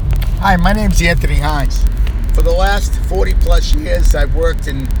Hi, my name's Anthony Hines. For the last 40 plus years, I've worked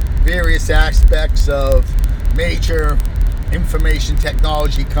in various aspects of major information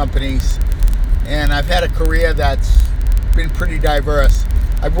technology companies, and I've had a career that's been pretty diverse.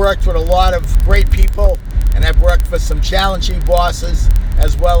 I've worked with a lot of great people, and I've worked for some challenging bosses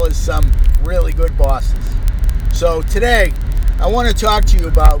as well as some really good bosses. So today, I want to talk to you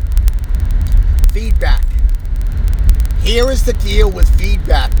about feedback. Here is the deal with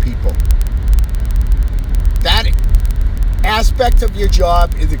feedback, people. That aspect of your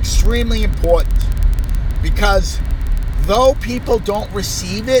job is extremely important because though people don't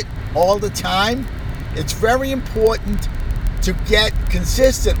receive it all the time, it's very important to get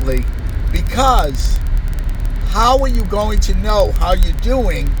consistently, because how are you going to know how you're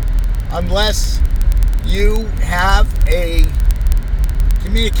doing unless you have a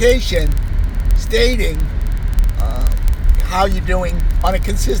communication stating how you're doing on a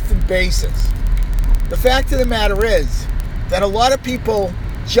consistent basis. The fact of the matter is that a lot of people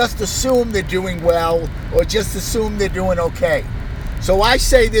just assume they're doing well or just assume they're doing okay. So I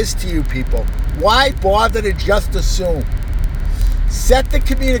say this to you people, why bother to just assume? Set the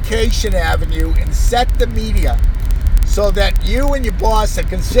communication avenue and set the media so that you and your boss are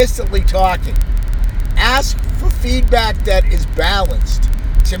consistently talking. Ask for feedback that is balanced.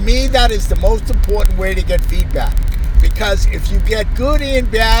 To me, that is the most important way to get feedback. Because if you get good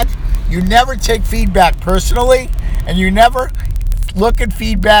and bad, you never take feedback personally, and you never look at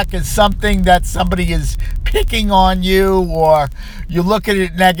feedback as something that somebody is picking on you, or you look at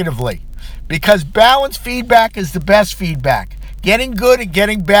it negatively. Because balanced feedback is the best feedback. Getting good and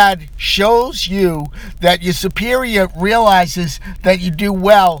getting bad shows you that your superior realizes that you do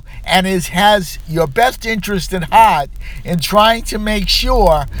well and has your best interest at heart in trying to make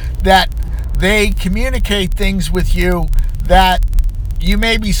sure that they communicate things with you that you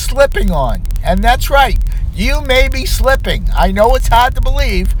may be slipping on. And that's right, you may be slipping. I know it's hard to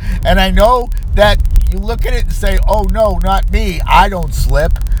believe, and I know that you look at it and say, oh no, not me, I don't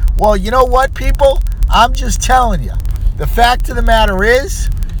slip. Well, you know what, people? I'm just telling you. The fact of the matter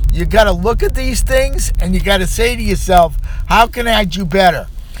is, you got to look at these things and you got to say to yourself, how can I do better?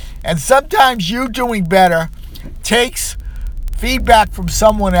 And sometimes you doing better takes feedback from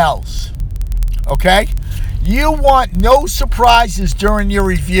someone else. Okay? You want no surprises during your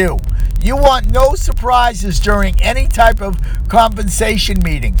review. You want no surprises during any type of compensation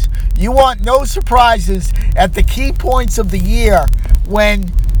meetings. You want no surprises at the key points of the year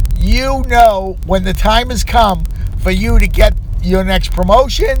when you know when the time has come for you to get your next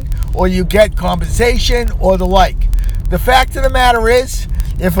promotion or you get compensation or the like. The fact of the matter is,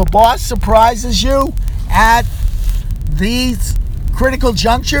 if a boss surprises you at these critical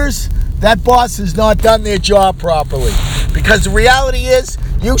junctures, that boss has not done their job properly. Because the reality is,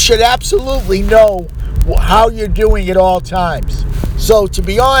 you should absolutely know how you're doing at all times. So to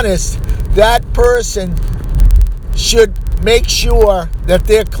be honest, that person should make sure that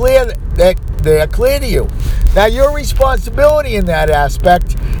they're clear to you. Now, your responsibility in that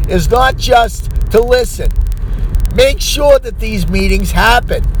aspect is not just to listen. Make sure that these meetings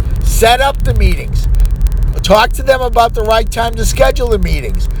happen. Set up the meetings. Talk to them about the right time to schedule the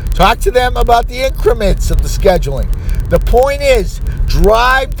meetings. Talk to them about the increments of the scheduling. The point is,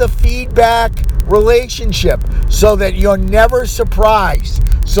 drive the feedback relationship so that you're never surprised,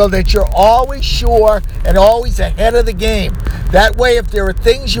 so that you're always sure and always ahead of the game. That way, if there are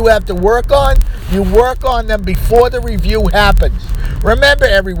things you have to work on, you work on them before the review happens. Remember,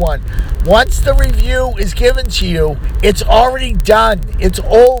 everyone, once the review is given to you, it's already done. It's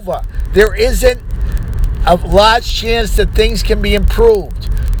over. There isn't a large chance that things can be improved.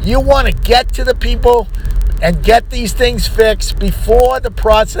 You want to get to the people and get these things fixed before the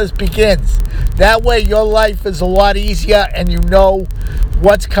process begins. That way your life is a lot easier and you know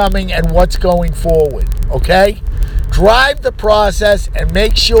what's coming and what's going forward, okay? Drive the process and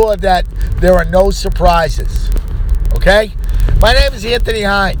make sure that there are no surprises, okay? My name is Anthony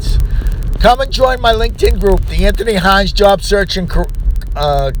Hines. Come and join my LinkedIn group, the Anthony Hines Job Search and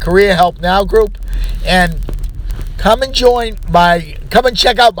Career Help Now group, and come and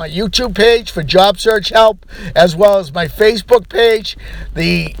check out my YouTube page for job search help, as well as my Facebook page,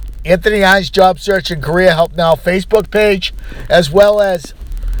 the Anthony Hines Job Search and Career Help Now Facebook page, as well as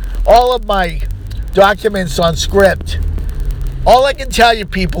all of my documents on script. All I can tell you,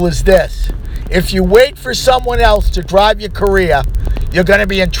 people, is this. If you wait for someone else to drive your career, you're going to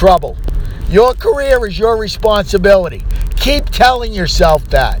be in trouble. Your career is your responsibility. Keep telling yourself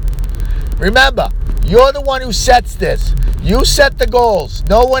that. Remember, you're the one who sets this. You set the goals.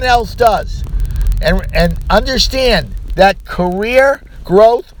 No one else does. And understand that career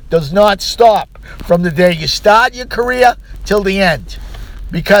growth does not stop from the day you start your career till the end,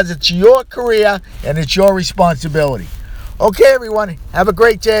 because it's your career and it's your responsibility. Okay, everyone, have a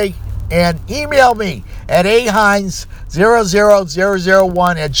great day, and email me at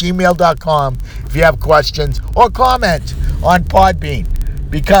ahines00001@gmail.com if you have questions, or comment on Podbean,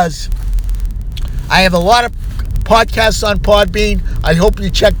 because I have a lot of podcasts on Podbean. I hope you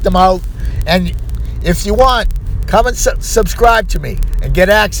check them out. And if you want, come and subscribe to me and get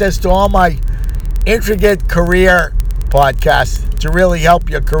access to all my intricate career podcasts to really help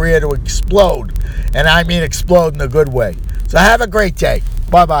your career to explode. And I mean explode in a good way. So have a great day.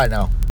 Bye-bye now.